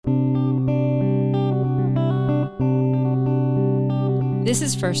This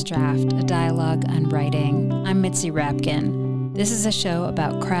is First Draft, a dialogue on writing. I'm Mitzi Rapkin. This is a show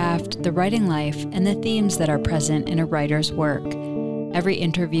about craft, the writing life, and the themes that are present in a writer's work. Every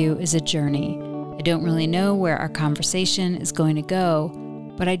interview is a journey. I don't really know where our conversation is going to go,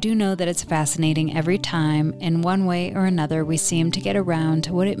 but I do know that it's fascinating every time. In one way or another, we seem to get around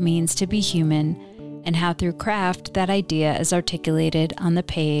to what it means to be human and how through craft that idea is articulated on the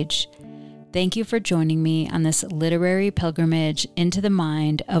page. Thank you for joining me on this literary pilgrimage into the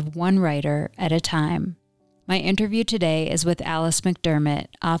mind of one writer at a time. My interview today is with Alice McDermott,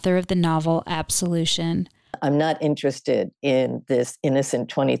 author of the novel Absolution. I'm not interested in this innocent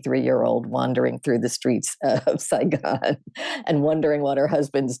 23-year-old wandering through the streets of Saigon and wondering what her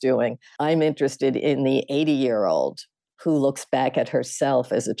husband's doing. I'm interested in the 80-year-old who looks back at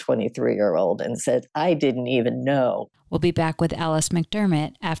herself as a 23-year-old and says, I didn't even know. We'll be back with Alice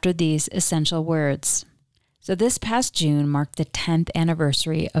McDermott after these essential words. So this past June marked the 10th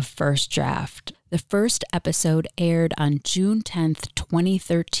anniversary of First Draft. The first episode aired on June 10th,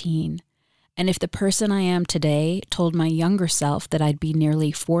 2013. And if the person I am today told my younger self that I'd be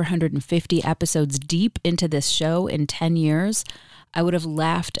nearly 450 episodes deep into this show in 10 years, I would have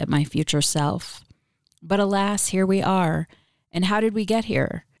laughed at my future self. But alas, here we are. And how did we get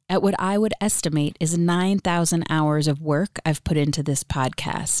here? At what I would estimate is 9,000 hours of work I've put into this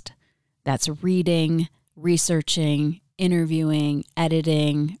podcast. That's reading, researching, interviewing,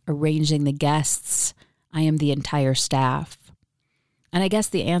 editing, arranging the guests. I am the entire staff. And I guess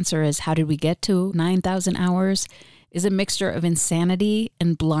the answer is, how did we get to 9,000 hours? Is a mixture of insanity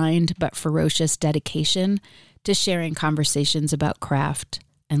and blind but ferocious dedication to sharing conversations about craft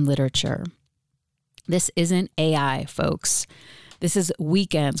and literature. This isn't AI, folks. This is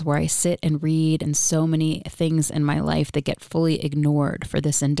weekends where I sit and read, and so many things in my life that get fully ignored for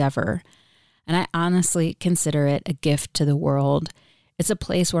this endeavor. And I honestly consider it a gift to the world. It's a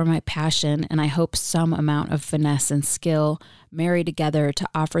place where my passion and I hope some amount of finesse and skill marry together to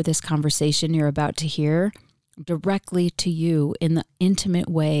offer this conversation you're about to hear directly to you in the intimate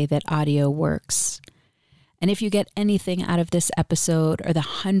way that audio works. And if you get anything out of this episode or the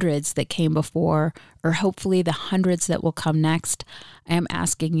hundreds that came before, or hopefully the hundreds that will come next, I am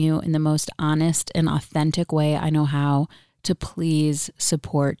asking you in the most honest and authentic way I know how to please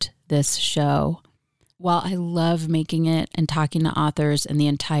support this show. While I love making it and talking to authors and the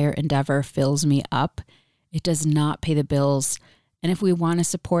entire endeavor fills me up, it does not pay the bills. And if we want to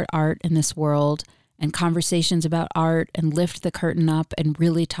support art in this world and conversations about art and lift the curtain up and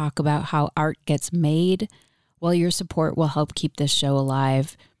really talk about how art gets made, well, your support will help keep this show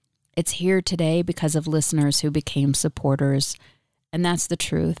alive. It's here today because of listeners who became supporters, and that's the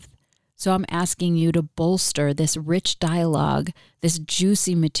truth. So I'm asking you to bolster this rich dialogue, this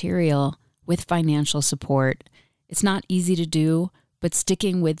juicy material, with financial support. It's not easy to do, but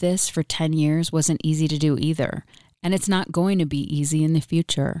sticking with this for 10 years wasn't easy to do either, and it's not going to be easy in the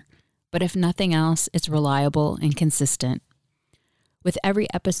future. But if nothing else, it's reliable and consistent. With every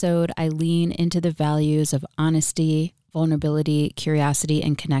episode, I lean into the values of honesty, vulnerability, curiosity,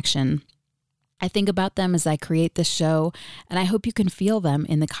 and connection. I think about them as I create this show, and I hope you can feel them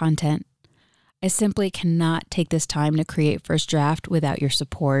in the content. I simply cannot take this time to create First Draft without your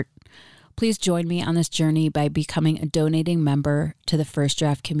support. Please join me on this journey by becoming a donating member to the First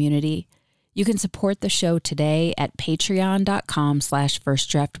Draft community. You can support the show today at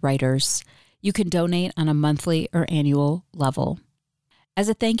patreon.com/firstdraftwriters. You can donate on a monthly or annual level. As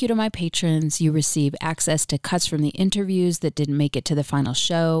a thank you to my patrons, you receive access to cuts from the interviews that didn't make it to the final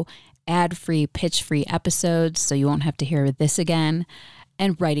show, ad-free, pitch-free episodes so you won't have to hear this again,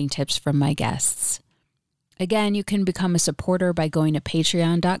 and writing tips from my guests. Again, you can become a supporter by going to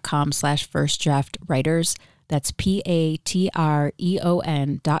patreon.com/firstdraftwriters. That's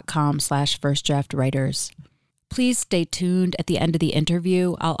patreon.com/firstdraftwriters. Please stay tuned. At the end of the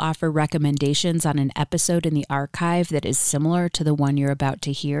interview, I'll offer recommendations on an episode in the archive that is similar to the one you're about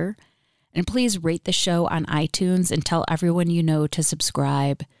to hear. And please rate the show on iTunes and tell everyone you know to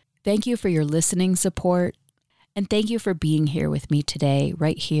subscribe. Thank you for your listening support. And thank you for being here with me today,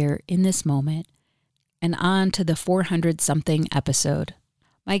 right here in this moment. And on to the 400-something episode.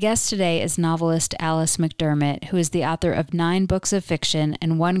 My guest today is novelist Alice McDermott, who is the author of 9 books of fiction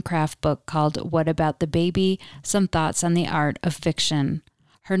and 1 craft book called What About the Baby? Some Thoughts on the Art of Fiction.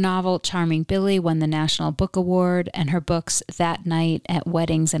 Her novel Charming Billy won the National Book Award, and her books That Night, At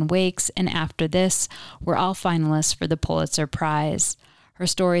Weddings and Wakes, and After This were all finalists for the Pulitzer Prize. Her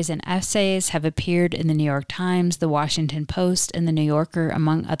stories and essays have appeared in the New York Times, the Washington Post, and the New Yorker,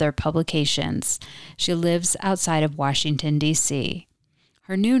 among other publications. She lives outside of Washington, D.C.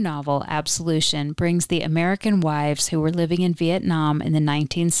 Her new novel, Absolution, brings the American wives who were living in Vietnam in the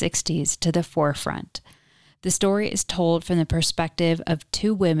 1960s to the forefront. The story is told from the perspective of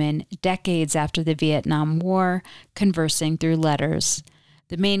two women decades after the Vietnam War, conversing through letters.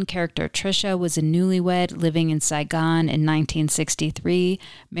 The main character, Tricia, was a newlywed living in Saigon in 1963,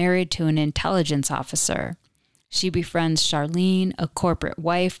 married to an intelligence officer. She befriends Charlene, a corporate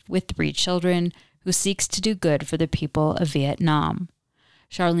wife with 3 children, who seeks to do good for the people of Vietnam.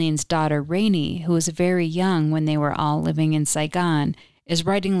 Charlene's daughter, Rainey, who was very young when they were all living in Saigon, is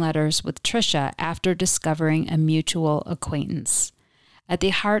writing letters with Tricia after discovering a mutual acquaintance. At the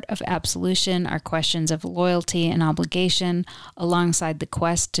heart of Absolution are questions of loyalty and obligation, alongside the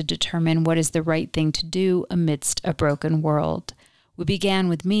quest to determine what is the right thing to do amidst a broken world. We began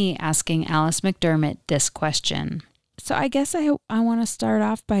with me asking Alice McDermott this question. So I guess I want to start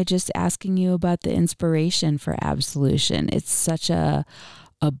off by just asking you about the inspiration for Absolution. It's such a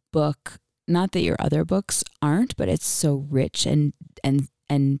book, not that your other books aren't, but it's so rich and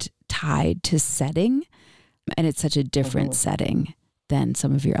tied to setting, and it's such a different setting than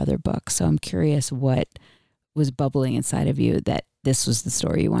some of your other books. So I'm curious what was bubbling inside of you that this was the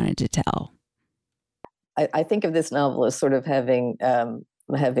story you wanted to tell. I think of this novel as sort of having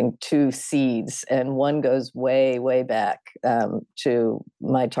 2 seeds, and one goes way, way back to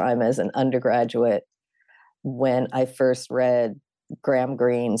my time as an undergraduate when I first read Graham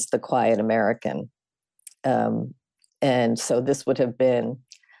Greene's The Quiet American. And so this would have been,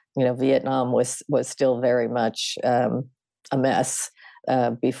 Vietnam was still very much a mess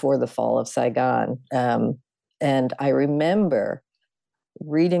before the fall of Saigon. And I remember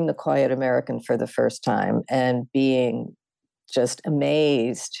reading The Quiet American for the first time and being just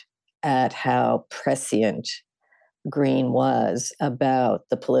amazed at how prescient Greene was about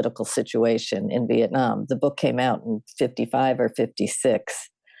the political situation in Vietnam. The book came out in 55 or 56,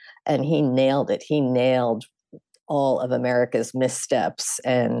 and he nailed it. He nailed all of America's missteps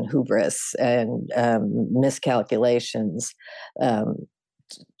and hubris and miscalculations.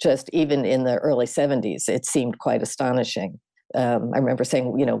 Just even in the early 70s, it seemed quite astonishing. I remember saying,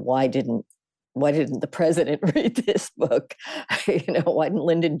 why didn't the president read this book? Why didn't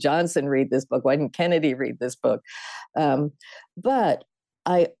Lyndon Johnson read this book? Why didn't Kennedy read this book? But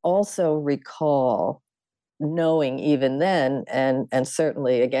I also recall knowing even then, and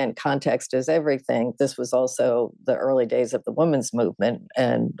certainly, again, context is everything. This was also the early days of the women's movement,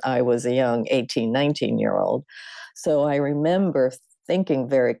 and I was a young 18, 19-year-old. So I remember thinking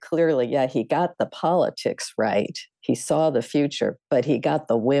very clearly, yeah, he got the politics right. He saw the future, but he got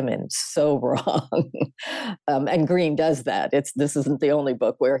the women so wrong. And Greene does that. This isn't the only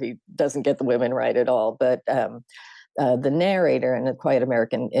book where he doesn't get the women right at all. But the narrator in A Quiet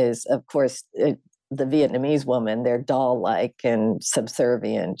American is, of course, the Vietnamese woman. They're doll-like and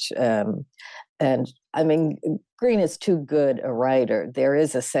subservient. And I mean, Greene is too good a writer. There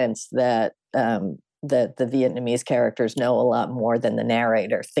is a sense that that the Vietnamese characters know a lot more than the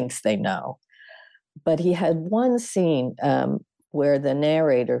narrator thinks they know. But he had one scene where the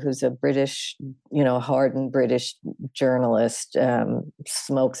narrator, who's a British, hardened British journalist,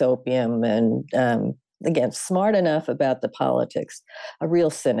 smokes opium and, again, smart enough about the politics, a real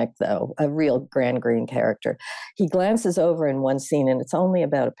cynic, though, a real Graham Greene character. He glances over in one scene, and it's only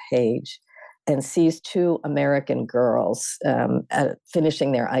about a page, and sees 2 American girls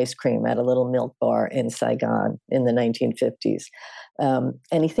finishing their ice cream at a little milk bar in Saigon in the 1950s.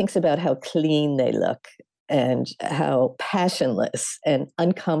 And he thinks about how clean they look and how passionless and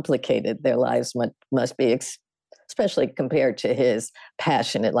uncomplicated their lives must be, especially compared to his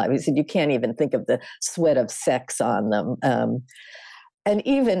passionate life. He said, you can't even think of the sweat of sex on them. And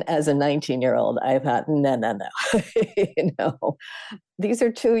even as a 19-year-old, I thought, no. These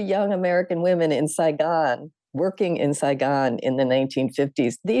are 2 young American women in Saigon, working in Saigon in the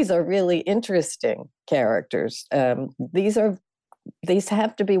 1950s. These are really interesting characters. These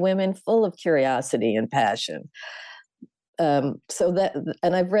have to be women full of curiosity and passion. And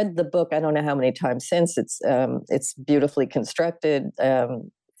I've read the book, I don't know how many times since. It's beautifully constructed,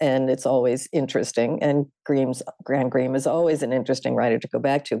 and it's always interesting. And Graham Greene is always an interesting writer to go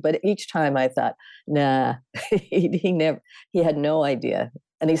back to. But each time I thought, nah, he had no idea.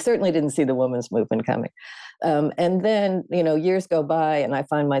 And he certainly didn't see the women's movement coming. And then, years go by, and I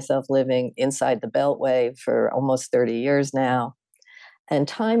find myself living inside the Beltway for almost 30 years now. And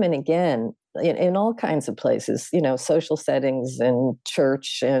time and again, in all kinds of places, social settings and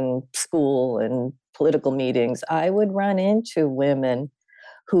church and school and political meetings, I would run into women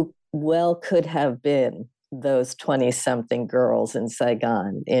who could have been those 20-something girls in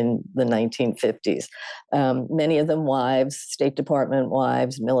Saigon in the 1950s. Many of them wives, State Department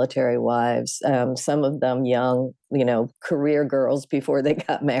wives, military wives, some of them young, career girls before they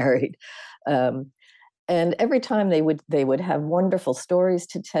got married. And every time they would have wonderful stories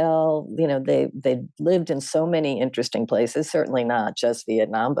to tell. They lived in so many interesting places, certainly not just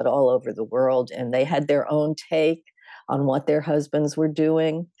Vietnam, but all over the world. And they had their own take on what their husbands were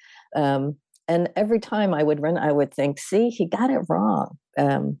doing. And every time I would think, see, he got it wrong.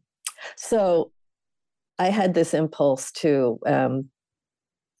 So I had this impulse to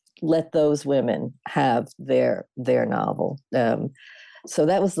let those women have their novel. So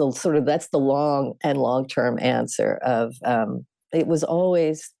that was that's the long-term answer of, it was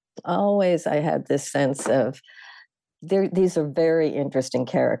always I had this sense of these are very interesting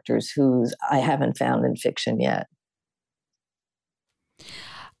characters whose I haven't found in fiction yet.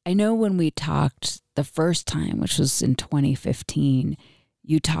 I know when we talked the first time, which was in 2015,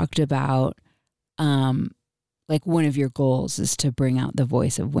 you talked about like one of your goals is to bring out the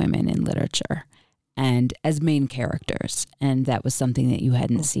voice of women in literature and as main characters. And that was something that you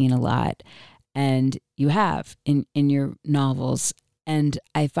hadn't seen a lot. And you have in your novels. And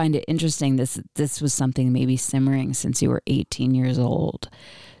I find it interesting, this was something maybe simmering since you were 18 years old.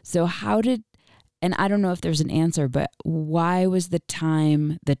 So and I don't know if there's an answer, but why was the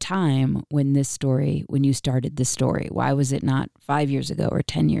time when you started this story? Why was it not 5 years ago or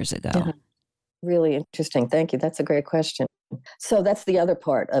 10 years ago? Yeah. Really interesting. Thank you. That's a great question. So that's the other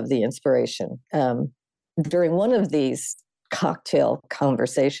part of the inspiration. During one of these cocktail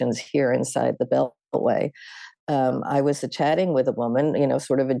conversations here inside the Beltway, I was chatting with a woman,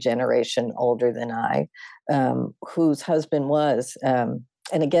 sort of a generation older than I, whose husband was, and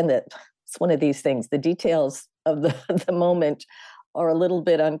again, it's one of these things. The details of the moment are a little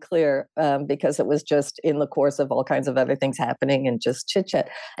bit unclear because it was just in the course of all kinds of other things happening and just chit chat.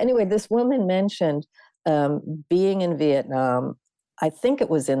 Anyway, this woman mentioned being in Vietnam. I think it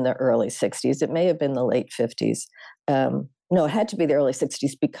was in the early 60s. It may have been the late 50s. No, it had to be the early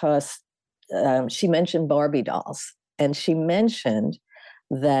 60s because she mentioned Barbie dolls. And she mentioned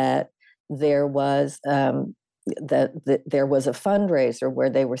that there was there was a fundraiser where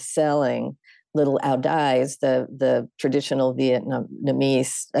they were selling little áo dais, the traditional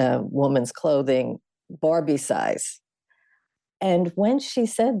Vietnamese woman's clothing, Barbie size. And when she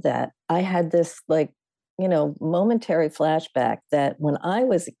said that, I had this momentary flashback that when I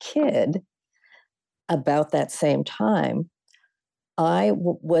was a kid, about that same time, I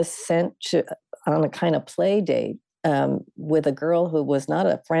was sent on a kind of play date with a girl who was not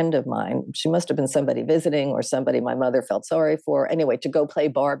a friend of mine. She must have been somebody visiting or somebody my mother felt sorry for. Anyway, to go play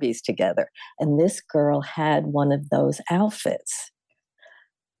Barbies together. And this girl had one of those outfits.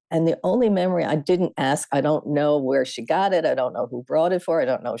 And the only memory, I didn't ask, I don't know where she got it. I don't know who brought it for her. I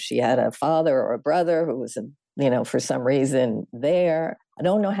don't know if she had a father or a brother who was, for some reason there. I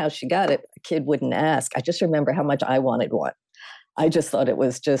don't know how she got it. A kid wouldn't ask. I just remember how much I wanted one. I just thought it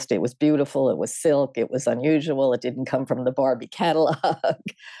was beautiful. It was silk. It was unusual. It didn't come from the Barbie catalog.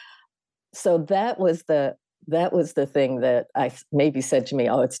 So that was the thing that I maybe said to me,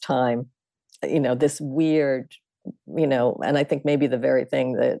 oh, it's time, this weird, and I think maybe the very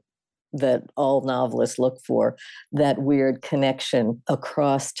thing that all novelists look for, that weird connection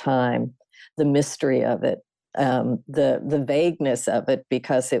across time, the mystery of it, the vagueness of it,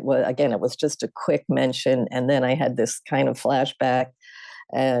 because it was just a quick mention. And then I had this kind of flashback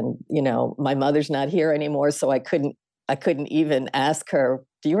and, my mother's not here anymore. So I couldn't even ask her,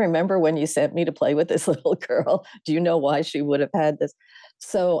 do you remember when you sent me to play with this little girl? Do you know why she would have had this?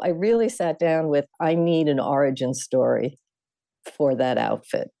 So I really sat down with, I need an origin story for that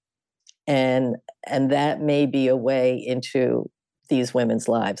outfit. And that may be a way into these women's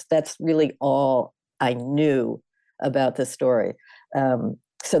lives. That's really all I knew about the story.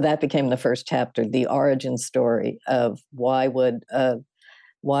 So that became the first chapter, the origin story of why would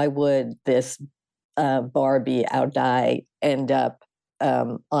this Barbie áo dai end up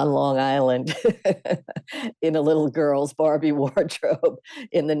on Long Island in a little girl's Barbie wardrobe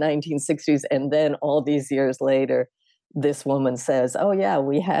in the 1960s. And then all these years later, this woman says, oh yeah,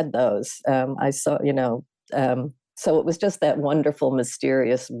 we had those. I saw, so it was just that wonderful,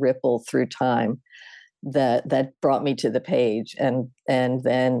 mysterious ripple through time that brought me to the page, and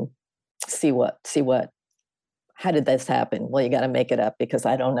then see what, how did this happen? Well, you got to make it up because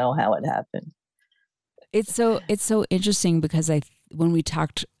I don't know how it happened. It's so interesting because when we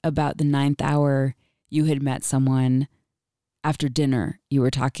talked about the 9th hour, you had met someone after dinner. You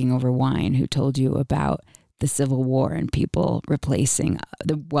were talking over wine who told you about the Civil War and people replacing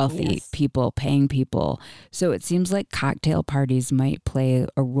the wealthy people, paying people. So it seems like cocktail parties might play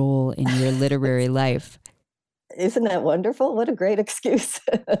a role in your literary life. Isn't that wonderful? What a great excuse.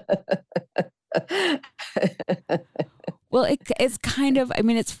 Well, it's kind of, I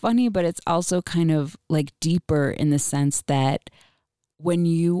mean, it's funny, but it's also kind of like deeper in the sense that when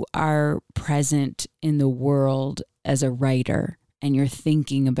you are present in the world as a writer and you're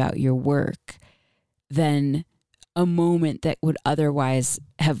thinking about your work, then a moment that would otherwise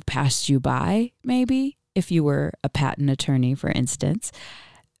have passed you by, maybe if you were a patent attorney, for instance,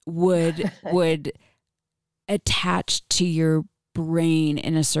 would attach to your brain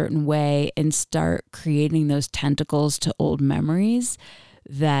in a certain way and start creating those tentacles to old memories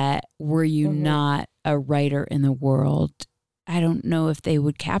that were you not a writer in the world, I don't know if they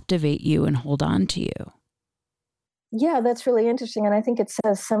would captivate you and hold on to you. Yeah, that's really interesting. And I think it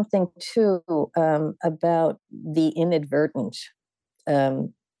says something too about the inadvertent.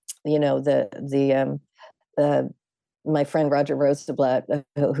 My friend Roger Rosenblatt,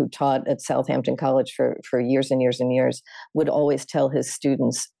 who taught at Southampton College for years and years and years, would always tell his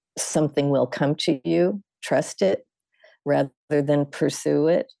students, something will come to you, trust it, rather than pursue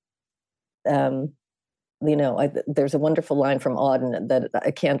it. There's a wonderful line from Auden that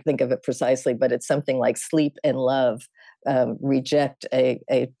I can't think of it precisely, but it's something like sleep and love reject a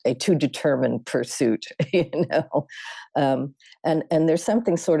too determined pursuit, and there's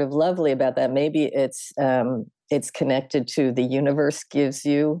something sort of lovely about that. Maybe it's connected to the universe gives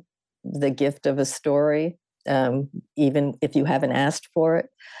you the gift of a story, even if you haven't asked for it,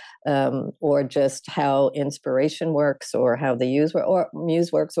 or just how inspiration works, or how the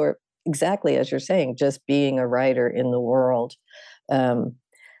muse works, or exactly as you're saying, just being a writer in the world. Maybe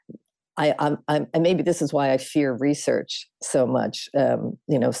this is why I fear research so much.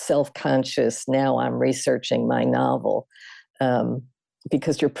 Self-conscious. Now I'm researching my novel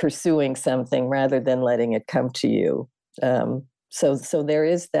because you're pursuing something rather than letting it come to you. So there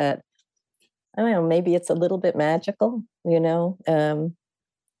is that. I don't know. Maybe it's a little bit magical. That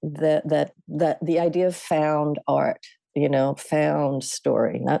the idea of found art. Found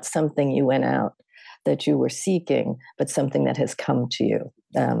story, not something you went out that you were seeking, but something that has come to you.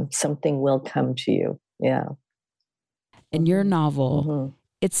 Something will come to you. Yeah. In your novel,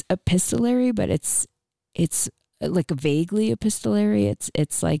 it's epistolary, but it's like vaguely epistolary.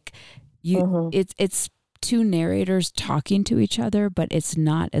 It's like it's two narrators talking to each other, but it's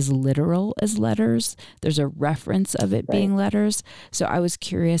not as literal as letters. There's a reference of it being letters. So I was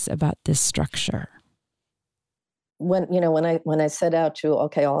curious about this structure. When I set out to,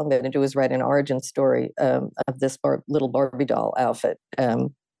 okay, all I'm going to do is write an origin story of this little Barbie doll outfit, and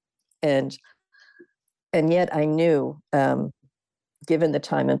yet I knew, given the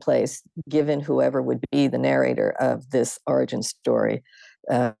time and place, given whoever would be the narrator of this origin story,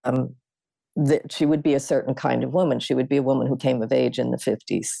 that she would be a certain kind of woman. She would be a woman who came of age in the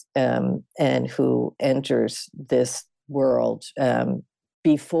 50s, and who enters this world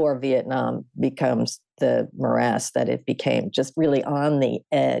before Vietnam becomes the morass that it became, just really on the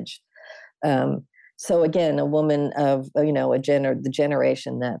edge. So again, a woman of, the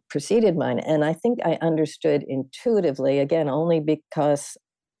generation that preceded mine. And I think I understood intuitively, again, only because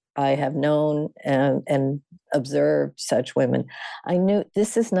I have known and observed such women. I knew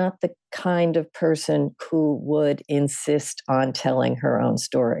this is not the kind of person who would insist on telling her own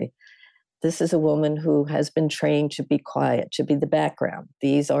story. This is a woman who has been trained to be quiet, to be the background.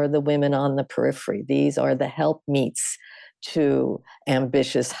 These are the women on the periphery. These are the helpmeets to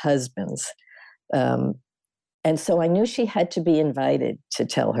ambitious husbands. And so I knew she had to be invited to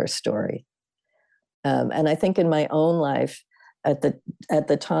tell her story. And I think in my own life, at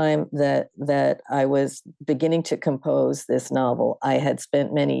the time that I was beginning to compose this novel, I had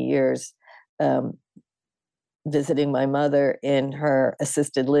spent many years visiting my mother in her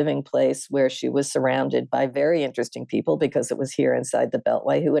assisted living place, where she was surrounded by very interesting people, because it was here inside the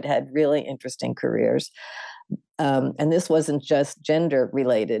Beltway, who had really interesting careers. And this wasn't just gender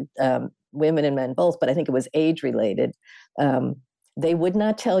related, women and men both, but I think it was age related. They would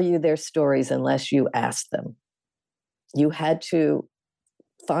not tell you their stories unless you asked them. You had to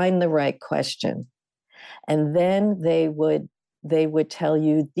find the right question, and then they would tell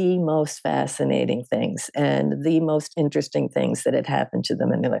you the most fascinating things and the most interesting things that had happened to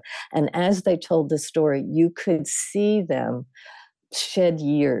them. And as they told the story, you could see them shed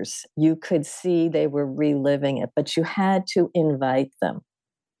years. You could see they were reliving it, but you had to invite them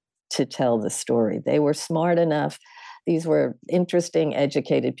to tell the story. They were smart enough. These were interesting,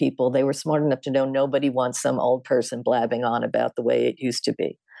 educated people. They were smart enough to know nobody wants some old person blabbing on about the way it used to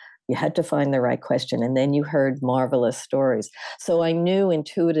be. You had to find the right question. And then you heard marvelous stories. So I knew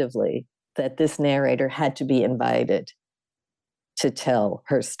intuitively that this narrator had to be invited to tell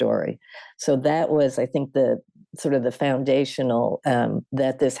her story. So that was, I think, the sort of the foundational,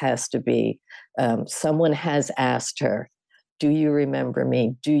 that this has to be. Someone has asked her, do you remember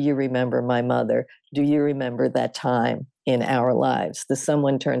me? Do you remember my mother? Do you remember that time in our lives? The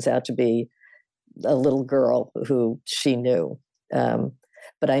someone turns out to be a little girl who she knew.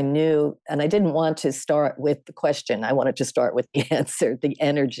 But I knew, and I didn't want to start with the question. I wanted to start with the answer, the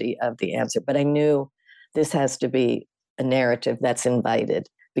energy of the answer. But I knew this has to be a narrative that's invited,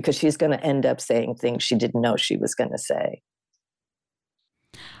 because she's going to end up saying things she didn't know she was going to say.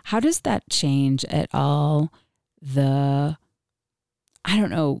 How does that change at all I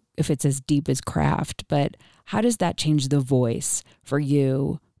don't know if it's as deep as craft, but how does that change the voice for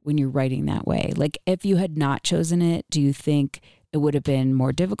you when you're writing that way? Like, if you had not chosen it, do you think it would have been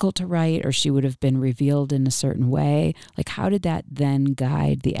more difficult to write, or she would have been revealed in a certain way? Like, how did that then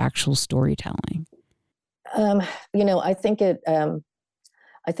guide the actual storytelling? I think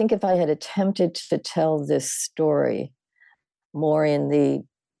I think if I had attempted to tell this story more in the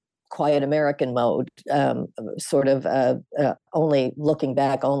quiet American mode, only looking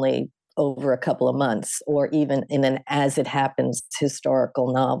back only over a couple of months, or even in an as it happens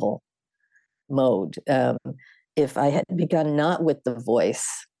historical novel mode. If I had begun not with the voice,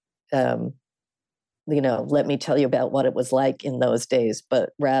 let me tell you about what it was like in those days, but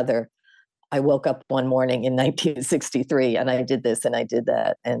rather, I woke up one morning in 1963 and I did this and I did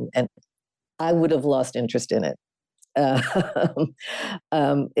that, and I would have lost interest in it.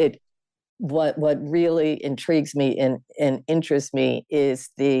 What really intrigues me and interests me is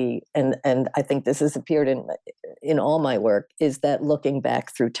and I think this has appeared in all my work, is that looking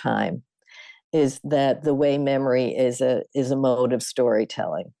back through time, is that the way memory is a mode of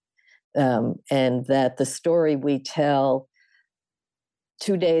storytelling, and that the story we tell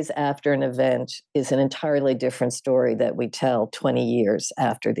 2 days after an event is an entirely different story that we tell 20 years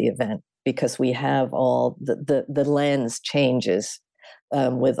after the event, because we have all the lens changes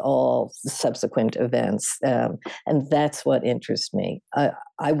with all the subsequent events, and that's what interests me.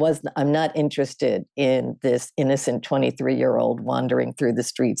 I'm not interested in this innocent 23-year-old wandering through the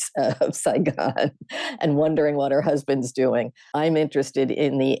streets of Saigon and wondering what her husband's doing. I'm interested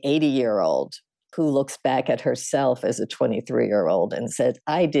in the 80-year-old who looks back at herself as a 23-year-old and says,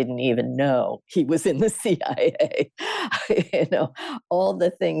 I didn't even know he was in the CIA. All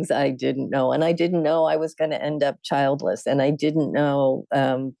the things I didn't know. And I didn't know I was going to end up childless. And I didn't know,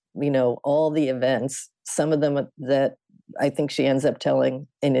 all the events, some of them that I think she ends up telling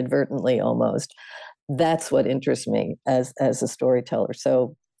inadvertently almost. That's what interests me as a storyteller.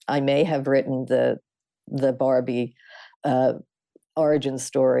 So I may have written the Barbie origin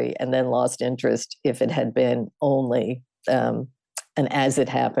story and then lost interest if it had been only an as it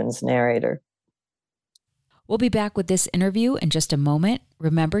happens narrator. We'll be back with this interview in just a moment.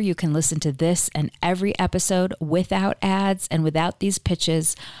 Remember, you can listen to this and every episode without ads and without these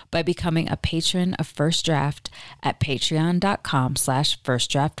pitches by becoming a patron of First Draft at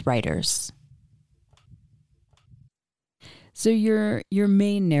patreon.com/firstdraftwriters. So your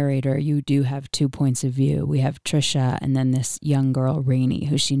main narrator, you do have two points of view. We have Trisha and then this young girl, Rainey,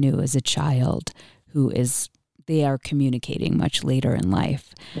 who she knew as a child, they are communicating much later in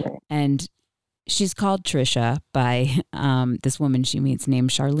life. And she's called Trisha by this woman she meets named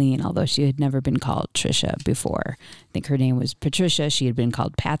Charlene, although she had never been called Trisha before. I think her name was Patricia. She had been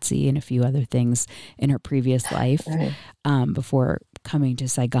called Patsy and a few other things in her previous life before coming to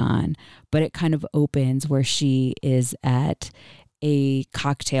Saigon. But it kind of opens where she is at a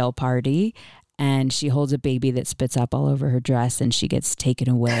cocktail party and she holds a baby that spits up all over her dress, and she gets taken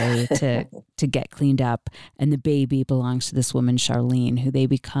away to get cleaned up. And the baby belongs to this woman, Charlene, who they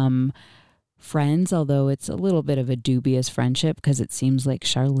become friends, although it's a little bit of a dubious friendship because it seems like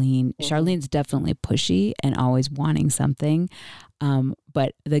Charlene's definitely pushy and always wanting something.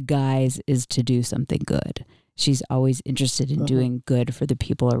 But the guy's is to do something good. She's always interested in doing good for the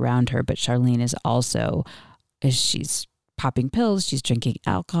people around her. But Charlene is also, as she's popping pills, she's drinking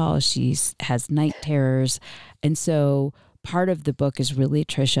alcohol, has night terrors. And so part of the book is really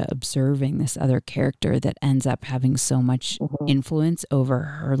Trisha observing this other character that ends up having so much influence over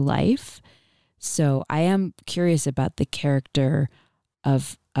her life. So I am curious about the character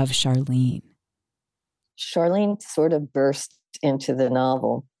of Charlene. Charlene sort of burst into the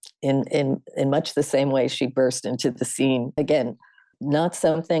novel in much the same way she burst into the scene. Again, not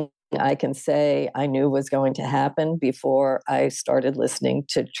something I can say I knew was going to happen before I started listening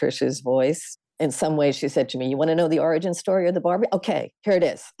to Trisha's voice. in some ways, she said to me, "You want to know the origin story of the Barbie? Okay, here it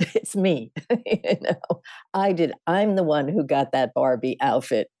is. It's me." I'm the one who got that Barbie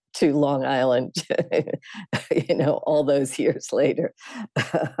outfit to Long Island, all those years later.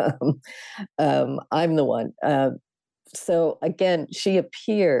 I'm the one. So again, she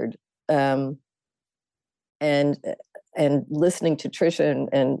appeared, and listening to Trisha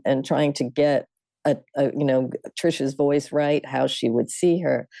and trying to get Trisha's voice right, how she would see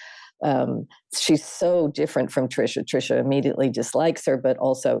her. She's so different from Trisha. Trisha immediately dislikes her, but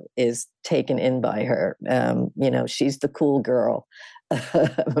also is taken in by her. She's the cool girl.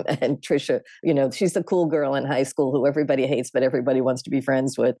 And Trisha, she's the cool girl in high school who everybody hates, but everybody wants to be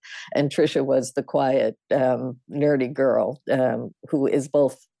friends with. And Trisha was the quiet, nerdy girl who is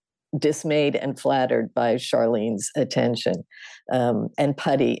both dismayed and flattered by Charlene's attention, and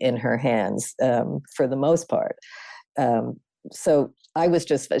putty in her hands, for the most part. So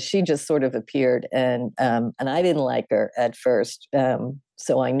she just sort of appeared, and I didn't like her at first.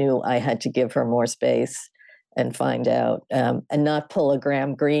 So I knew I had to give her more space and find out, and not pull a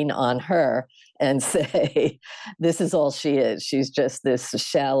Graham Greene on her and say, this is all she is. She's just this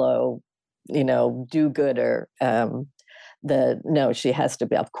shallow, do-gooder. She has to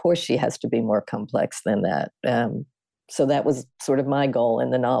be, of course, she has to be more complex than that. So that was sort of my goal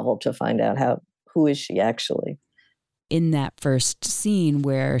in the novel, to find out who is she actually. In that first scene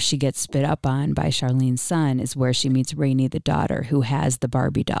where she gets spit up on by Charlene's son is where she meets Rainey, the daughter, who has the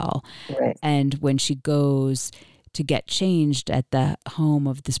Barbie doll. Right. And when she goes to get changed at the home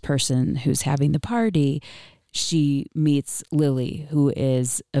of this person who's having the party, she meets Lily, who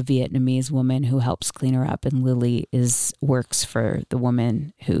is a Vietnamese woman who helps clean her up. And Lily works for the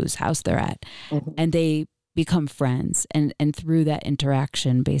woman whose house they're at. Mm-hmm. And they become friends. And through that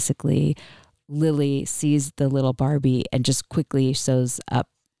interaction, basically, Lily sees the little Barbie and just quickly sews up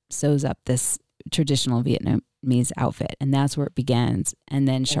this traditional Vietnamese outfit. And that's where it begins. And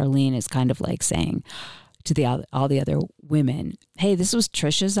then Charlene is kind of like saying to all the other women, hey, this was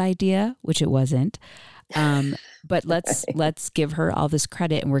Trisha's idea, which it wasn't. But let's give her all this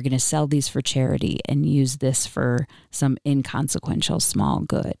credit, and we're going to sell these for charity and use this for some inconsequential small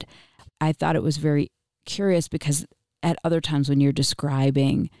good. I thought it was very curious because at other times when you're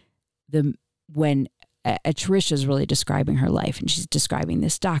describing when Trisha's really describing her life, and she's describing the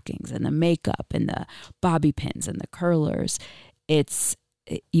stockings and the makeup and the bobby pins and the curlers,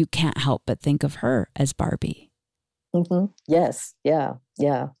 you can't help but think of her as Barbie. Mm-hmm. Yes. Yeah.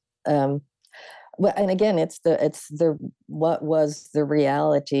 Yeah. Well, and again, it's what was the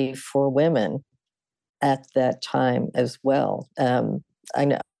reality for women at that time as well.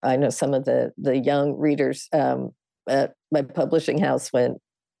 I know some of the young readers at my publishing house, when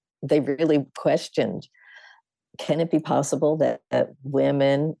they really questioned, can it be possible that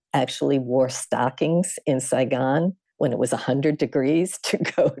women actually wore stockings in Saigon when it was 100 degrees to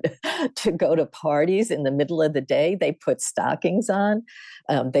go to parties in the middle of the day? They put stockings on.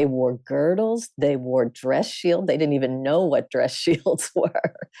 They wore girdles. They wore dress shields. They didn't even know what dress shields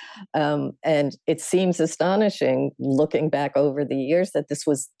were. And it seems astonishing, looking back over the years, that this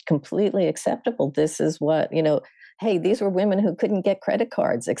was completely acceptable. This is what, hey, these were women who couldn't get credit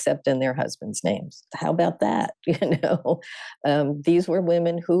cards except in their husbands' names. How about that? These were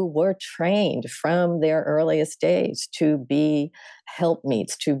women who were trained from their earliest days to be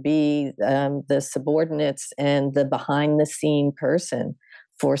helpmeets, to be the subordinates and the behind-the-scene person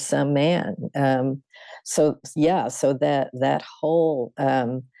for some man. So that whole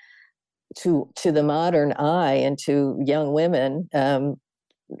to the modern eye and to young women.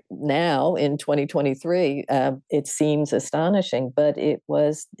 Now in 2023, it seems astonishing, but it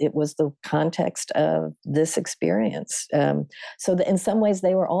was the context of this experience. So in some ways,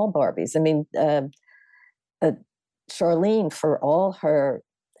 they were all Barbies. I mean, Charlene, for all her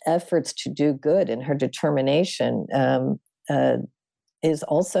efforts to do good and her determination, is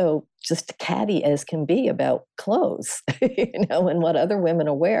also just catty as can be about clothes, and what other women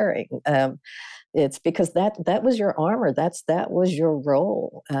are wearing. It's because that was your armor. That was your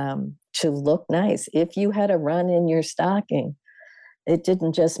role, to look nice. If you had a run in your stocking, it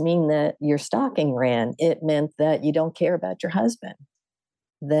didn't just mean that your stocking ran. It meant that you don't care about your husband,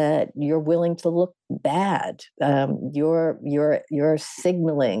 that you're willing to look bad. You're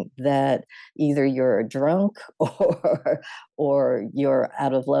signaling that either you're drunk or you're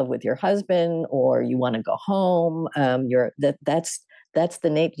out of love with your husband, or you want to go home. That's the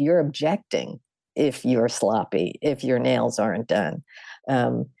nature. You're objecting if you're sloppy, if your nails aren't done.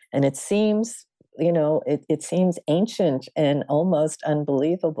 And it seems, it seems ancient and almost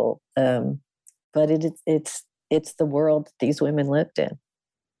unbelievable. But it's the world these women lived in.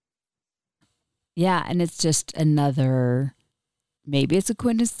 Yeah, and it's just another, maybe it's a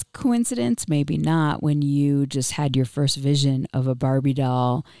coincidence, maybe not, when you just had your first vision of a Barbie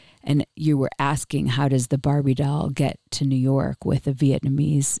doll and you were asking, how does the Barbie doll get to New York with a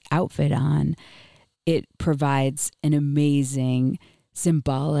Vietnamese outfit on? It provides an amazing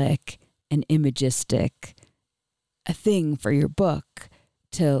symbolic and imagistic a thing for your book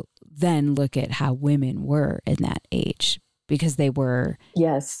to then look at how women were in that age, because they were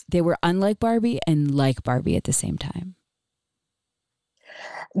unlike Barbie and like Barbie at the same time.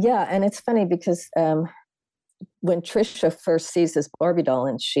 Yeah, and it's funny because when Trisha first sees this Barbie doll,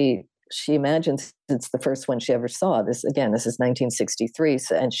 and she imagines it's the first one she ever saw. This is 1963,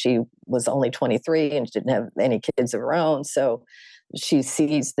 and she was only 23 and didn't have any kids of her own. So she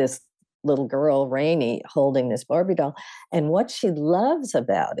sees this little girl, Rainey, holding this Barbie doll. And what she loves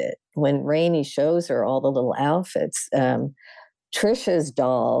about it, when Rainey shows her all the little outfits, Trisha's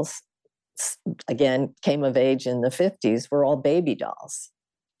dolls, again, came of age in the 50s, were all baby dolls.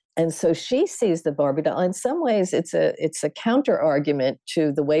 And so she sees the Barbie doll. In some ways, it's a counter argument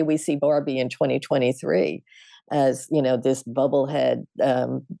to the way we see Barbie in 2023, as this bubblehead,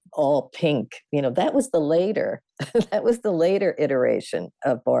 all pink. That was the later iteration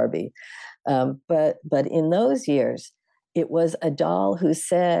of Barbie. But in those years, it was a doll who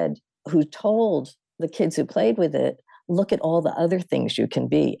told the kids who played with it, look at all the other things you can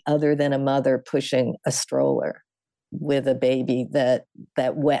be, other than a mother pushing a stroller with a baby that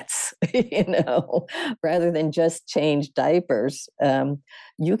wets, rather than just change diapers.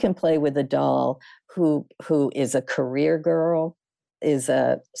 You can play with a doll who is a career girl, is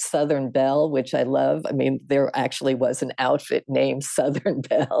a Southern Belle, which I love. I mean, there actually was an outfit named Southern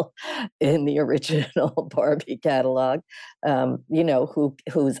Belle in the original Barbie catalog,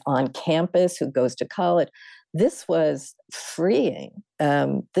 who's on campus, who goes to college. This was freeing.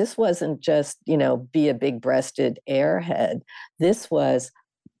 This wasn't just, be a big-breasted airhead. This was,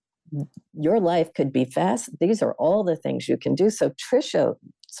 your life could be fast. These are all the things you can do. So Trisha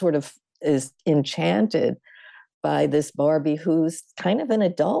sort of is enchanted by this Barbie who's kind of an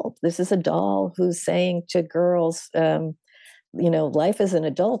adult. This is a doll who's saying to girls, life as an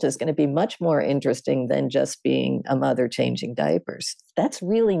adult is going to be much more interesting than just being a mother changing diapers. That's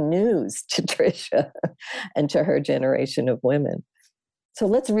really news to Trisha and to her generation of women. So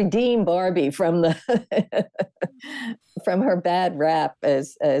let's redeem Barbie from from her bad rap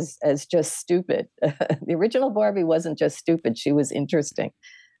as just stupid. The original Barbie wasn't just stupid; she was interesting.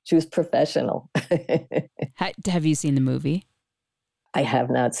 She was professional. Have you seen the movie? I have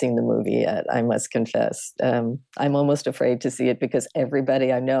not seen the movie yet, I must confess. I'm almost afraid to see it because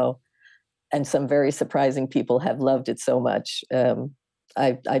everybody I know and some very surprising people have loved it so much.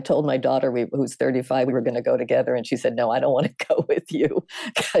 I told my daughter, who's 35, we were going to go together, and she said, no, I don't want to go with you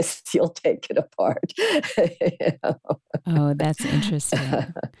because you'll take it apart. Oh, that's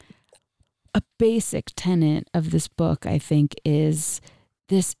interesting. A basic tenet of this book, I think, is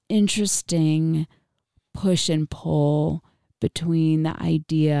this interesting push and pull between the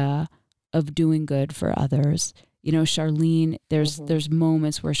idea of doing good for others. Charlene, there's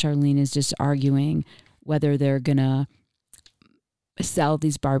moments where Charlene is just arguing whether they're going to sell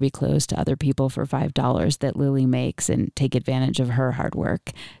these Barbie clothes to other people for $5 that Lily makes and take advantage of her hard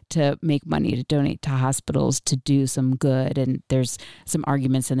work to make money to donate to hospitals to do some good. And there's some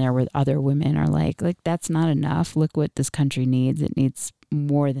arguments in there where other women are like that's not enough. Look what this country needs. It needs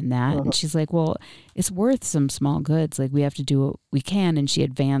more than that. And she's like, well, it's worth some small goods. Like, we have to do what we can. And she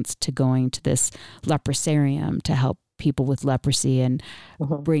advanced to going to this leprosarium to help people with leprosy and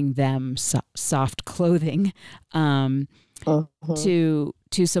bring them soft clothing. To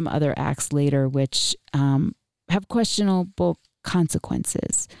some other acts later, which have questionable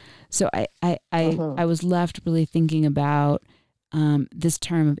consequences. So I was left really thinking about this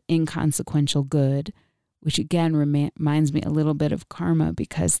term of inconsequential good, which again reminds me a little bit of karma,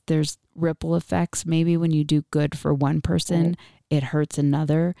 because there's ripple effects. Maybe when you do good for one person, it hurts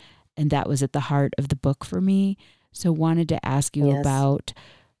another. And that was at the heart of the book for me. So wanted to ask you about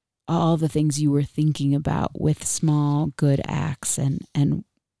all the things you were thinking about with small good acts and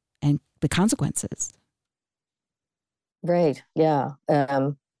the consequences. Right. Yeah.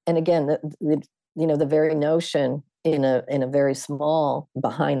 And again, the very notion in a very small,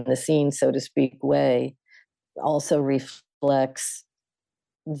 behind the scenes, so to speak, way also reflects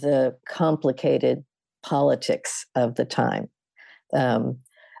the complicated politics of the time. And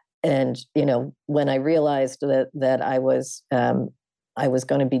when I realized that I was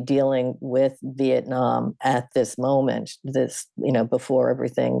going to be dealing with Vietnam at this moment, before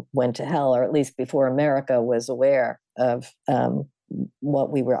everything went to hell, or at least before America was aware of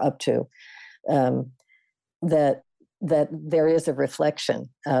what we were up to. that there is a reflection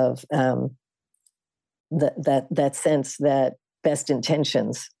of that sense that best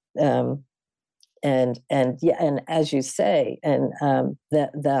intentions, and as you say, and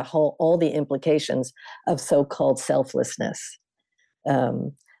the whole, all the implications of so-called selflessness.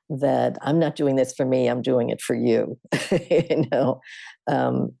 That I'm not doing this for me, I'm doing it for you.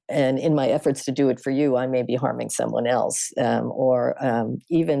 And in my efforts to do it for you, I may be harming someone else, or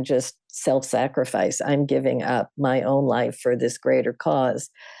even just self-sacrifice. I'm giving up my own life for this greater cause.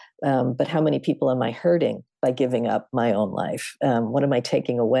 But how many people am I hurting by giving up my own life? What am I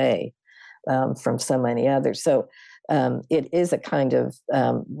taking away from so many others? So it is a kind of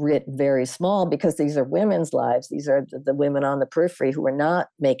writ very small, because these are women's lives. These are the women on the periphery who are not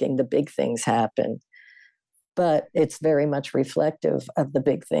making the big things happen. But it's very much reflective of the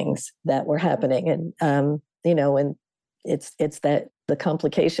big things that were happening. And, and it's that the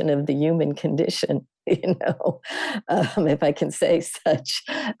complication of the human condition, if I can say such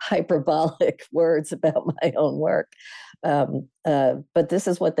hyperbolic words about my own work. But this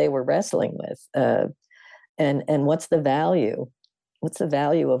is what they were wrestling with. And what's the value? What's the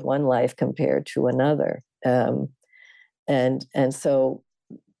value of one life compared to another? And so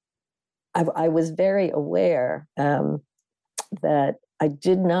I was very aware that I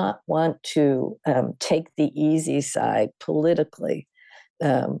did not want to take the easy side politically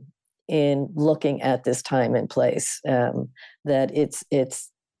in looking at this time and place. That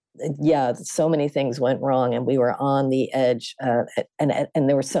it's so many things went wrong, and we were on the edge, and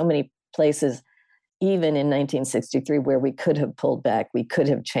there were so many places, even in 1963, where we could have pulled back, we could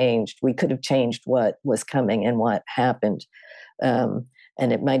have changed what was coming and what happened.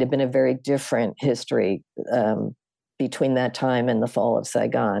 And it might have been a very different history between that time and the fall of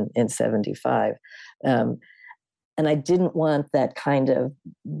Saigon in 75. And I didn't want that kind of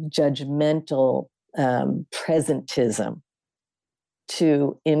judgmental presentism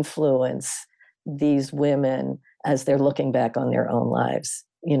to influence these women as they're looking back on their own lives.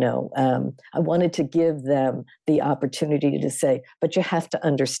 I wanted to give them the opportunity to say, but you have to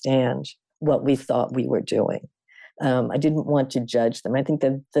understand what we thought we were doing. I didn't want to judge them. I think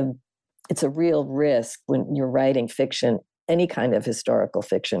that it's a real risk when you're writing fiction, any kind of historical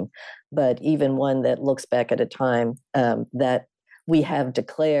fiction, but even one that looks back at a time that we have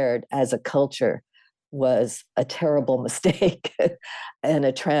declared as a culture was a terrible mistake and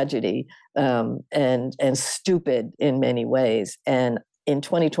a tragedy, and stupid in many ways. And in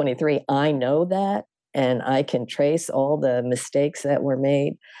 2023, I know that, and I can trace all the mistakes that were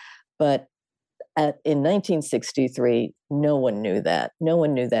made. But in 1963, no one knew that. No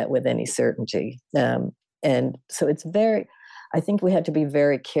one knew that with any certainty. And so I think we had to be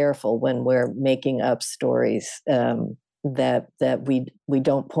very careful when we're making up stories, that we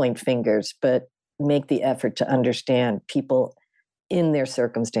don't point fingers, but make the effort to understand people in their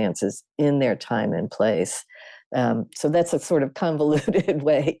circumstances, in their time and place. So that's a sort of convoluted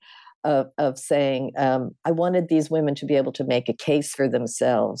way of saying, I wanted these women to be able to make a case for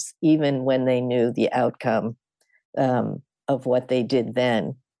themselves, even when they knew the outcome of what they did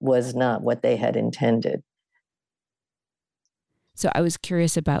then was not what they had intended. So I was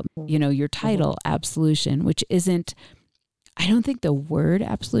curious about, your title, Absolution, which isn't, I don't think the word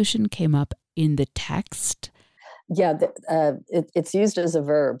absolution came up in the text. Yeah, it's used as a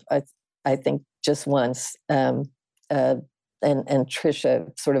verb, I think, just once. And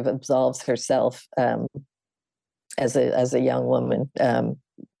Trisha sort of absolves herself as a young woman.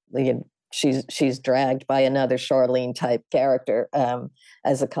 She's dragged by another Charlene type character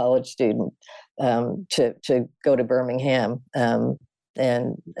as a college student to go to Birmingham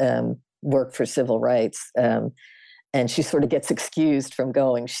and work for civil rights. And she sort of gets excused from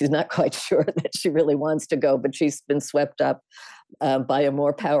going. She's not quite sure that she really wants to go, but she's been swept up by a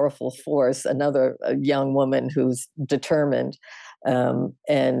more powerful force, another young woman who's determined.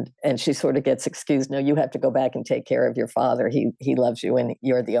 And she sort of gets excused. No, you have to go back and take care of your father. He loves you, and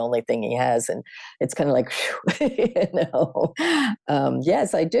you're the only thing he has. And it's kind of like,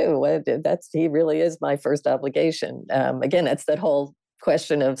 yes, I do. He really is my first obligation. Again, that's that whole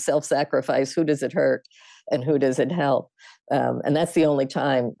question of self-sacrifice. Who does it hurt? And who does it help? And that's the only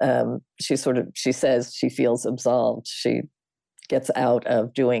time she says she feels absolved. She gets out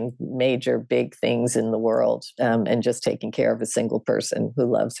of doing major big things in the world and just taking care of a single person who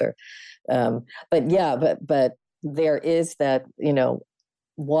loves her. But there is that,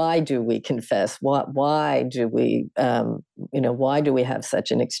 why do we confess? Why do we, why do we have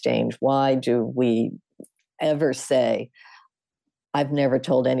such an exchange? Why do we ever say, I've never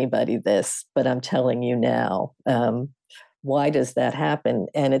told anybody this, but I'm telling you now? why does that happen?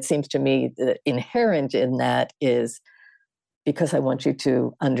 And it seems to me that inherent in that is because I want you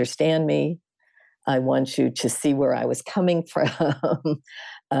to understand me. I want you to see where I was coming from.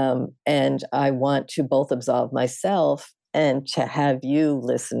 And I want to both absolve myself and to have you,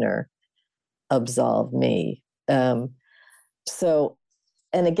 listener, absolve me. So,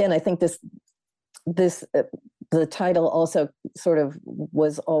 and again, I think the title also sort of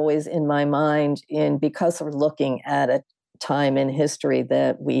was always in my mind because we're looking at a time in history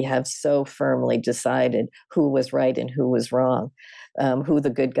that we have so firmly decided who was right and who was wrong, who the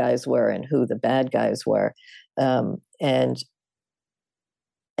good guys were and who the bad guys were. And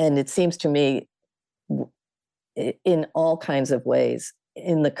it seems to me in all kinds of ways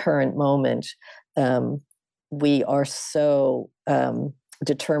in the current moment, we are so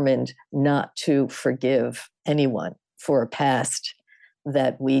determined not to forgive anyone for a past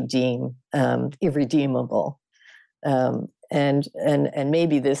that we deem irredeemable. And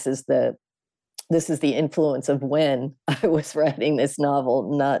maybe this is the influence of when I was writing this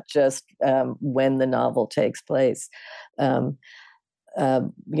novel, not just when the novel takes place. We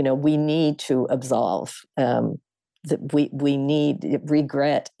need to absolve. We need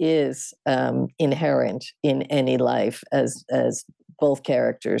regret is inherent in any life, as both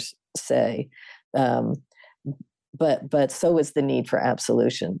characters say. But so is the need for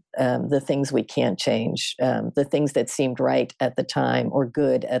absolution. The things we can't change, the things that seemed right at the time or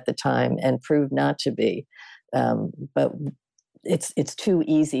good at the time and proved not to be. But it's too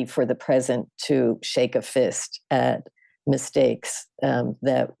easy for the present to shake a fist at mistakes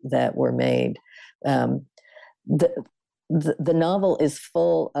that were made. The novel is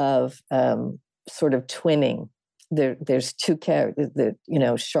full of sort of twinning. There's two characters.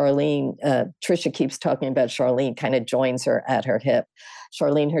 Charlene. Trisha keeps talking about Charlene. Kind of joins her at her hip.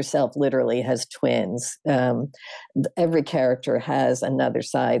 Charlene herself literally has twins. Every character has another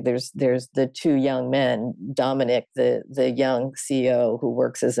side. There's the two young men, Dominic, the young CEO who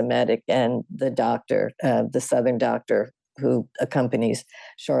works as a medic, and the doctor, the Southern doctor who accompanies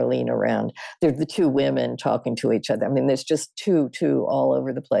Charlene around. They're the two women talking to each other. I mean, there's just two all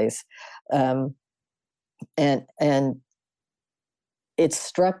over the place. And it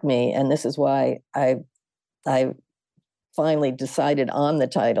struck me, and this is why I finally decided on the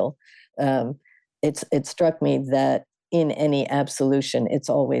title. It struck me that in any absolution, it's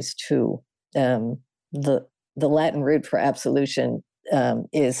always two. The Latin root for absolution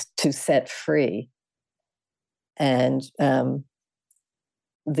is to set free, and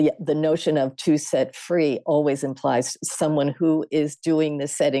the notion of to set free always implies someone who is doing the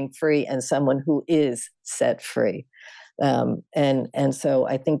setting free and someone who is set free. And so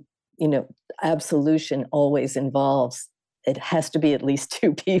I think, absolution always involves, it has to be at least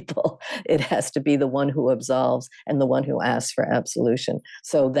two people. It has to be the one who absolves and the one who asks for absolution.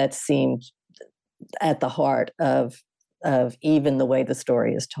 So that seemed at the heart of even the way the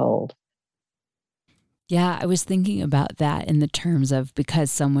story is told. Yeah, I was thinking about that in the terms of,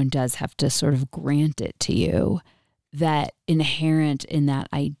 because someone does have to sort of grant it to you, that inherent in that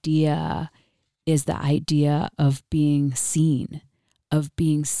idea is the idea of being seen by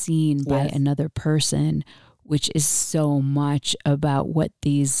Yes. another person, which is so much about what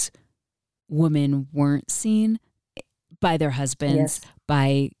these women weren't seen by their husbands, Yes.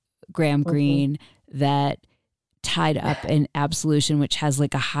 by Graham Mm-hmm. Greene, that tied up in absolution, which has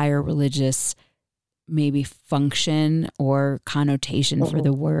like a higher religious maybe function or connotation for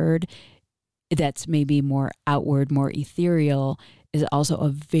the word, that's maybe more outward, more ethereal, is also a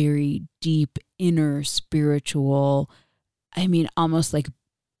very deep inner spiritual, almost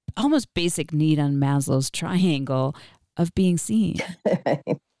basic need on Maslow's triangle of being seen.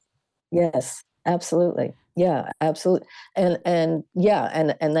 Yes, absolutely. Yeah, absolutely. And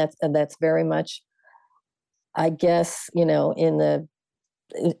that's very much, I guess, in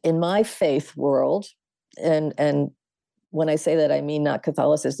my faith world, and when I say that, I mean not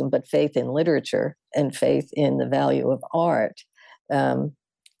Catholicism, but faith in literature and faith in the value of art.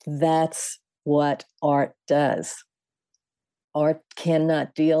 That's what art does. Art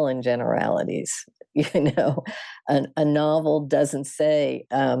cannot deal in generalities. A novel doesn't say,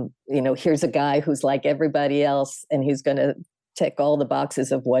 here's a guy who's like everybody else and he's going to tick all the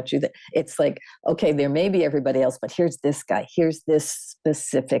boxes of what you. It's like, okay, there may be everybody else, but here's this guy. Here's this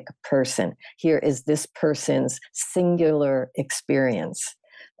specific person. Here is this person's singular experience,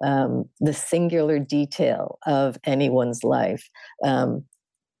 the singular detail of anyone's life.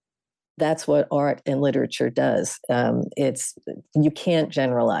 That's what art and literature does. You can't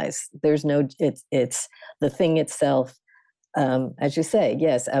generalize. There's no. It's the thing itself as you say,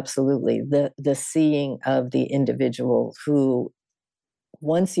 yes, absolutely. The seeing of the individual who,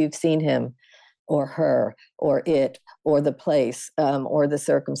 once you've seen him or her or it or the place or the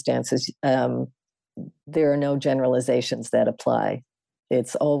circumstances, there are no generalizations that apply.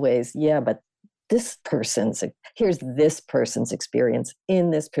 It's always, yeah, but here's this person's experience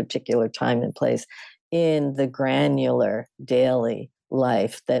in this particular time and place, in the granular daily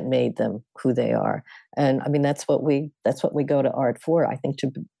life that made them who they are. And I mean, that's what we go to art for, I think,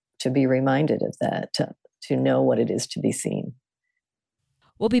 to be reminded of that, to know what it is to be seen.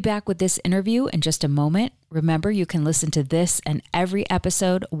 We'll be back with this interview in just a moment. Remember, you can listen to this and every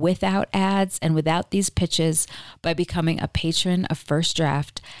episode without ads and without these pitches by becoming a patron of First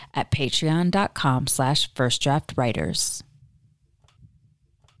Draft at patreon.com/firstdraftwriters.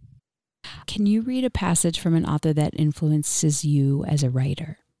 Can you read a passage from an author that influences you as a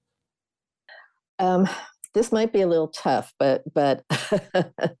writer? This might be a little tough, but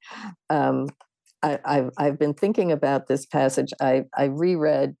I've been thinking about this passage. I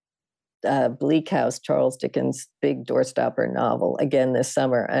reread Bleak House, Charles Dickens' big doorstopper novel, again this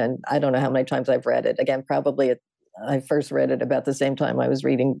summer, and I don't know how many times I've read it. Again, probably I first read it about the same time I was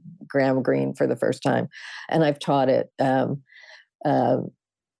reading Graham Greene for the first time, and I've taught it.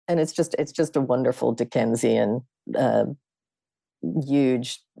 And it's just a wonderful Dickensian,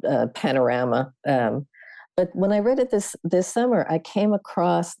 huge panorama. But when I read it this summer, I came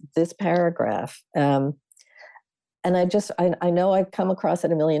across this paragraph, and I know I've come across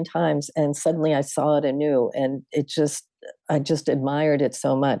it a million times, and suddenly I saw it anew, and I just admired it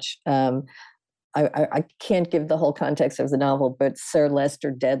so much. I can't give the whole context of the novel, but Sir Leicester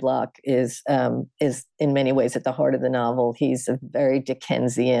Dedlock is in many ways at the heart of the novel. He's a very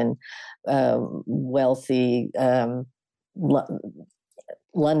Dickensian, wealthy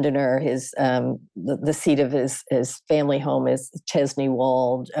Londoner. His the seat of his family home is Chesney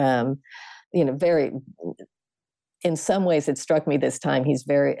Wold. Very. In some ways, it struck me this time. He's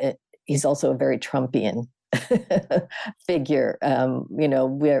also a very Trumpian figure.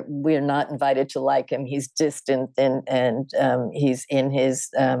 We're not invited to like him. He's distant and he's in his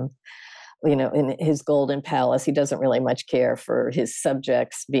in his golden palace. He doesn't really much care for his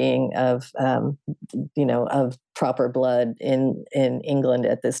subjects being of proper blood in England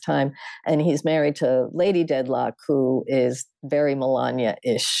at this time. And he's married to Lady Dedlock, who is very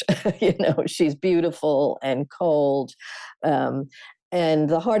Melania-ish. She's beautiful and cold. And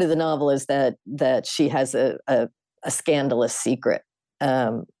the heart of the novel is that she has a scandalous secret.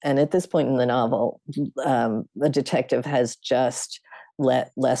 And at this point in the novel, the detective has just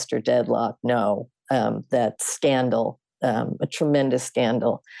let Leicester Dedlock know that scandal, a tremendous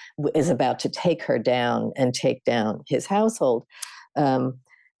scandal, is about to take her down and take down his household. And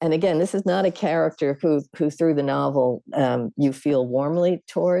again, this is not a character who through the novel you feel warmly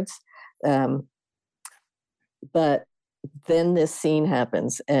towards. But then this scene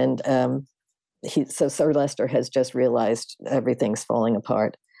happens, and so Sir Leicester has just realized everything's falling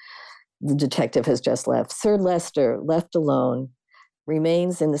apart. The detective has just left. Sir Leicester, left alone,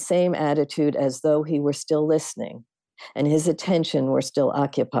 remains in the same attitude as though he were still listening, and his attention were still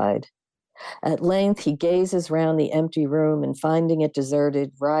occupied. At length, he gazes round the empty room, and finding it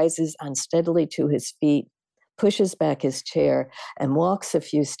deserted, rises unsteadily to his feet, pushes back his chair, and walks a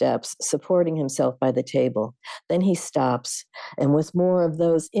few steps, supporting himself by the table. Then he stops, and with more of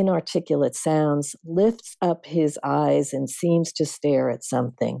those inarticulate sounds, lifts up his eyes and seems to stare at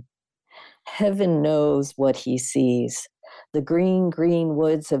something. Heaven knows what he sees. The green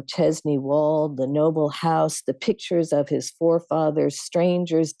woods of Chesney Wold, the noble house, the pictures of his forefathers,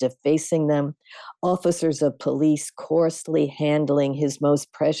 strangers defacing them, officers of police coarsely handling his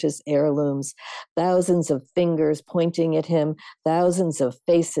most precious heirlooms, thousands of fingers pointing at him, thousands of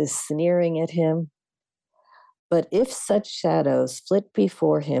faces sneering at him. But if such shadows flit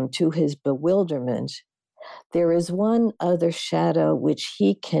before him to his bewilderment, there is one other shadow which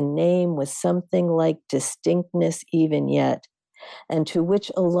he can name with something like distinctness even yet, and to which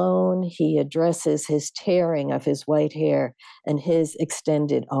alone he addresses his tearing of his white hair and his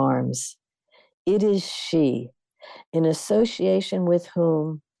extended arms. It is she, in association with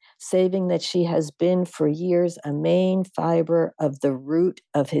whom, saving that she has been for years a main fiber of the root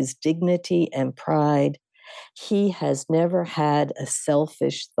of his dignity and pride, he has never had a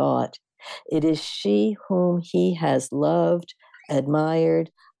selfish thought. It is she whom he has loved, admired,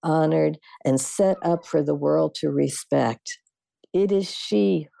 honored, and set up for the world to respect. It is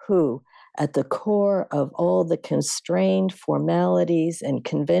she who, at the core of all the constrained formalities and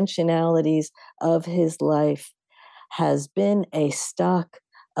conventionalities of his life, has been a stock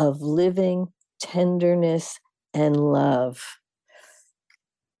of living tenderness, and love.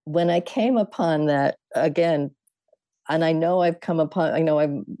 When I came upon that again, and I know I've come upon, I know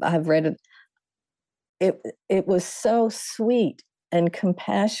I've read it. It was so sweet and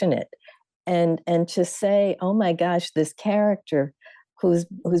compassionate, and to say, oh my gosh, this character who's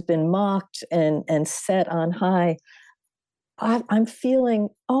been mocked and set on high, I'm feeling,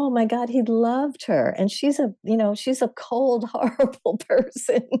 oh my God, he loved her, and she's a cold, horrible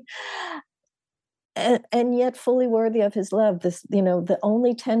person, and yet fully worthy of his love. This, the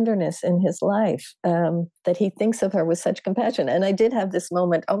only tenderness in his life, that he thinks of her with such compassion. And I did have this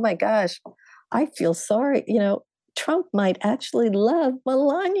moment. Oh my gosh, I feel sorry. Trump might actually love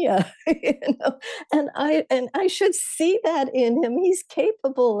Melania, and I should see that in him. He's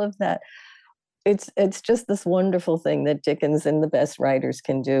capable of that. It's just this wonderful thing that Dickens and the best writers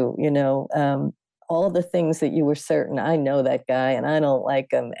can do. All the things that you were certain, I know that guy and I don't like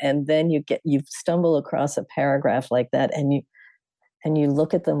him, and then you stumble across a paragraph like that, and you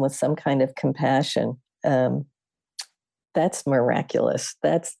look at them with some kind of compassion. That's miraculous.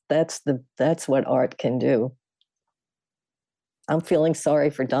 That's what art can do. I'm feeling sorry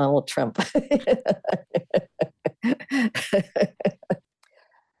for Donald Trump.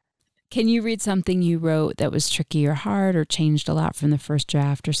 Can you read something you wrote that was tricky or hard or changed a lot from the first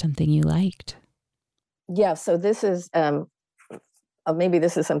draft, or something you liked? Yeah, so this is maybe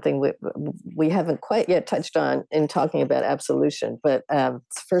this is something we haven't quite yet touched on in talking about absolution, but the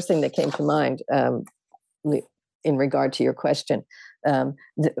first thing that came to mind in regard to your question,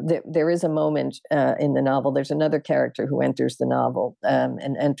 there is a moment in the novel. There's another character who enters the novel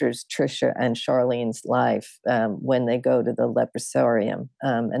and enters Trisha and Charlene's life when they go to the leprosarium,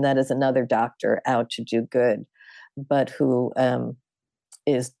 and that is another doctor out to do good, but who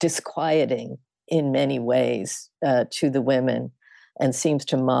is disquieting in many ways to the women, and seems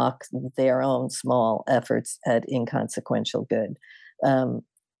to mock their own small efforts at inconsequential good. And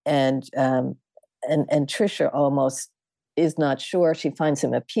Trisha almost is not sure. She finds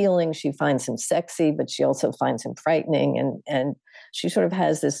him appealing. She finds him sexy, but she also finds him frightening. And she sort of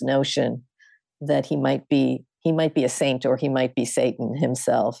has this notion that he might be a saint, or he might be Satan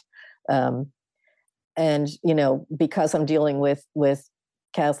himself. And because I'm dealing with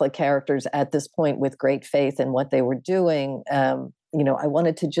Catholic characters at this point with great faith in what they were doing, I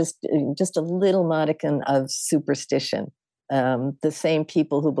wanted to just a little modicum of superstition. The same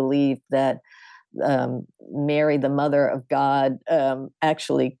people who believe that Mary, the Mother of God,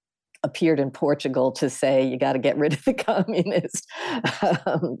 actually appeared in Portugal to say, you got to get rid of the communists,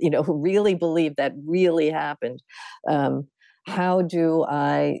 who really believe that really happened. How do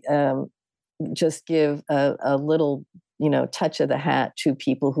I just give a little, touch of the hat to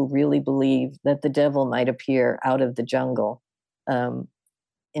people who really believe that the devil might appear out of the jungle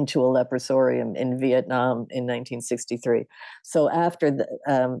into a leprosarium in Vietnam in 1963. So after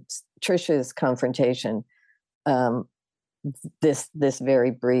Trisha's confrontation, this very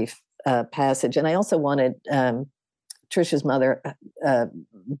brief passage, and I also wanted Trisha's mother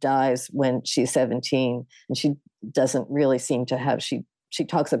dies when she's 17, and she doesn't really seem to have. She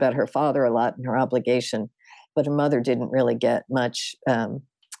talks about her father a lot and her obligation, but her mother didn't really get much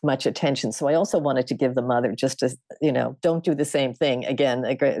attention. So I also wanted to give the mother just a, don't do the same thing again.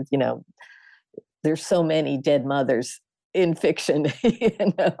 There's so many dead mothers in fiction,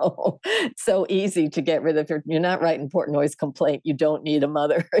 It's so easy to get rid of her. You're not writing Portnoy's complaint. You don't need a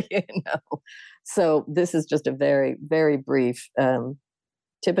mother, So this is just a very, very brief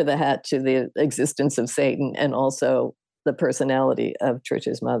tip of the hat to the existence of Satan, and also the personality of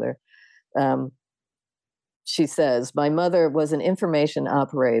Trisha's mother. She says, my mother was an information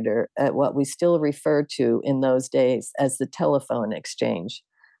operator at what we still refer to in those days as the telephone exchange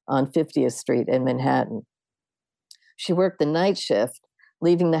on 50th Street in Manhattan. She worked the night shift,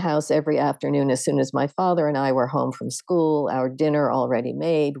 leaving the house every afternoon as soon as my father and I were home from school, our dinner already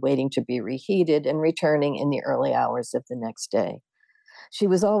made, waiting to be reheated, and returning in the early hours of the next day. She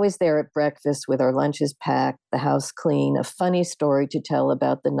was always there at breakfast with our lunches packed, the house clean, a funny story to tell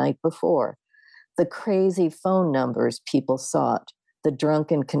about the night before, the crazy phone numbers people sought, the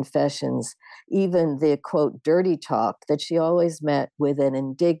drunken confessions, even the, quote, dirty talk that she always met with an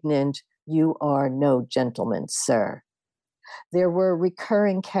indignant, you are no gentleman, sir. There were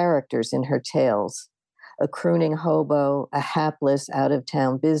recurring characters in her tales, a crooning hobo, a hapless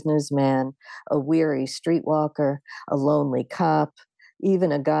out-of-town businessman, a weary streetwalker, a lonely cop,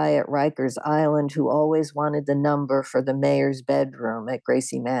 even a guy at Rikers Island who always wanted the number for the mayor's bedroom at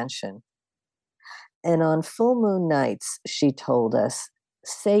Gracie Mansion. And on full moon nights, she told us,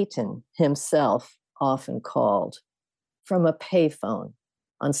 Satan himself often called from a payphone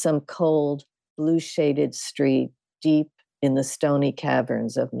on some cold, blue-shaded street deep in the stony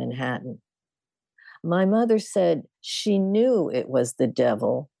caverns of Manhattan. My mother said she knew it was the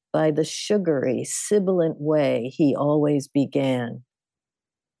devil by the sugary, sibilant way he always began.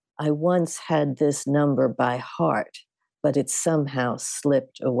 I once had this number by heart, but it somehow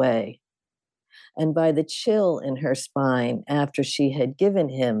slipped away. And by the chill in her spine after she had given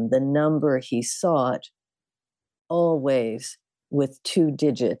him the number he sought, always with 2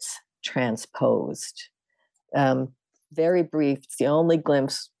 digits transposed. Very brief. It's the only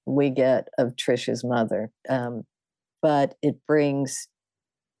glimpse we get of Trish's mother, but it brings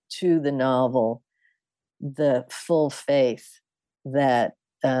to the novel the full faith that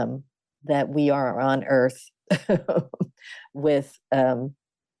that we are on Earth with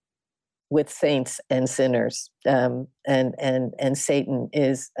saints and sinners, and Satan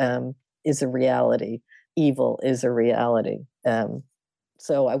is a reality. Evil is a reality.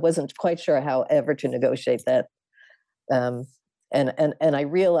 So I wasn't quite sure how ever to negotiate that. And I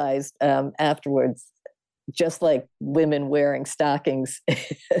realized afterwards, just like women wearing stockings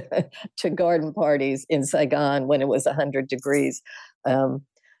to garden parties in Saigon when it was 100 degrees,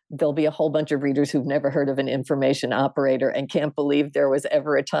 there'll be a whole bunch of readers who've never heard of an information operator and can't believe there was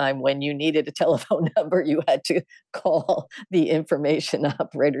ever a time when you needed a telephone number, you had to call the information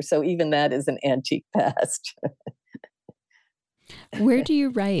operator. So even that is an antique past. Where do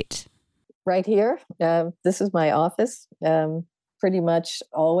you write? Right here. This is my office. Pretty much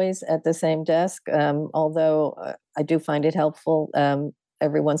always at the same desk, although I do find it helpful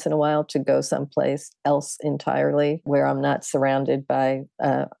every once in a while to go someplace else entirely where I'm not surrounded by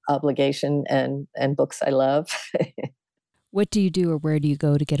obligation and books I love. What do you do or where do you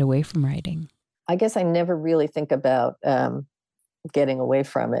go to get away from writing? I guess I never really think about getting away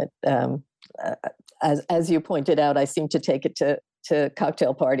from it. As you pointed out, I seem to take it to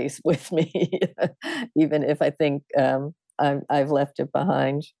cocktail parties with me, even if I think I've left it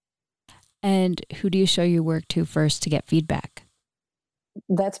behind. And who do you show your work to first to get feedback?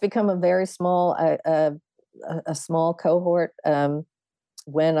 That's become a very small, a small cohort.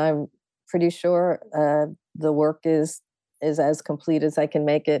 When I'm pretty sure the work is as complete as I can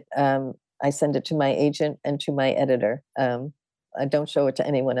make it, I send it to my agent and to my editor. I don't show it to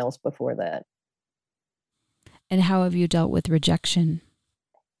anyone else before that. And how have you dealt with rejection?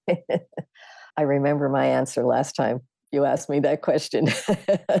 I remember my answer last time you asked me that question.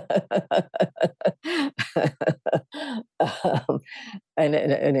 And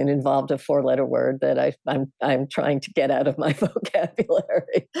it involved a 4-letter word that I'm trying to get out of my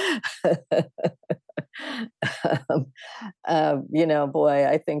vocabulary. Boy,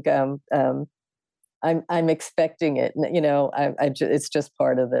 I think I'm expecting it. It's just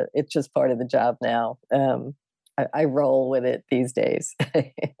part of the job now. I roll with it these days.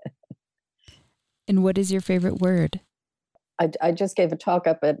 And what is your favorite word? I just gave a talk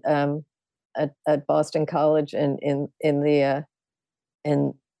up at Boston College, and in the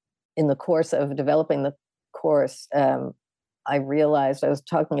course of developing the course, I realized I was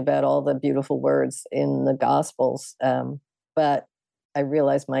talking about all the beautiful words in the Gospels, but I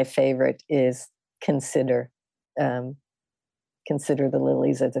realized my favorite is consider. Consider the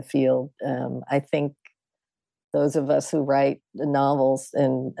lilies of the field. I think those of us who write novels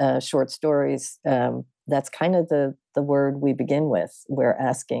and short stories, that's kind of the word we begin with.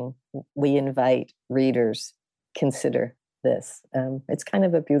 We invite readers, consider this. It's kind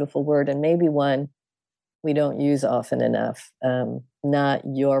of a beautiful word, and maybe one we don't use often enough. Not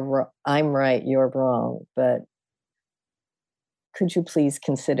I'm right, you're wrong, but could you please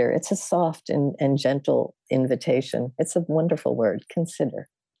consider? It's a soft and gentle invitation. It's a wonderful word, consider.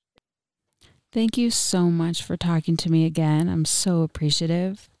 Thank you so much for talking to me again. I'm so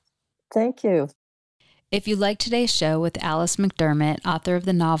appreciative. Thank you. If you liked today's show with Alice McDermott, author of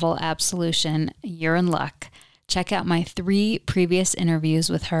the novel Absolution, You're in Luck, check out my 3 previous interviews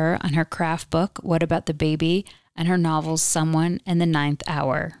with her on her craft book, What About the Baby, and her novels Someone and The Ninth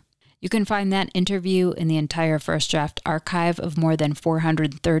Hour. You can find that interview in the entire First Draft archive of more than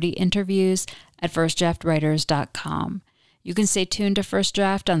 430 interviews at firstdraftwriters.com. You can stay tuned to First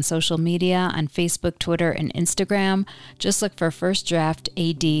Draft on social media on Facebook, Twitter, and Instagram. Just look for First Draft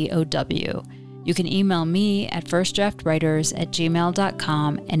ADOW. You can email me at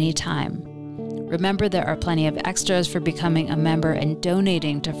firstdraftwriters@gmail.com anytime. Remember, there are plenty of extras for becoming a member and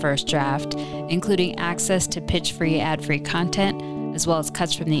donating to First Draft, including access to pitch-free, ad-free content, as well as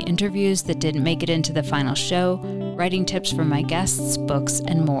cuts from the interviews that didn't make it into the final show, writing tips from my guests, books,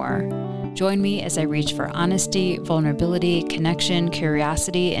 and more. Join me as I reach for honesty, vulnerability, connection,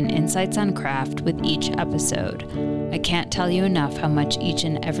 curiosity, and insights on craft with each episode. I can't tell you enough how much each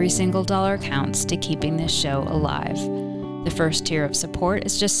and every single dollar counts to keeping this show alive. The first tier of support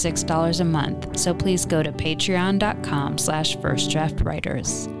is just $6 a month, so please go to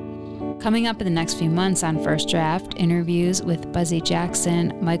patreon.com/firstdraftwriters. Coming up in the next few months on First Draft, interviews with Buzzy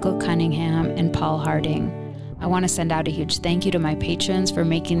Jackson, Michael Cunningham, and Paul Harding. I want to send out a huge thank you to my patrons for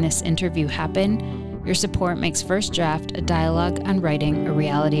making this interview happen. Your support makes First Draft a dialogue on writing a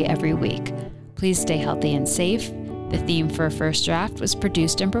reality every week. Please stay healthy and safe. The theme for First Draft was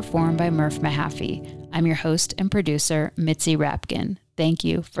produced and performed by Murph Mahaffey. I'm your host and producer, Mitzi Rapkin. Thank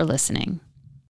you for listening.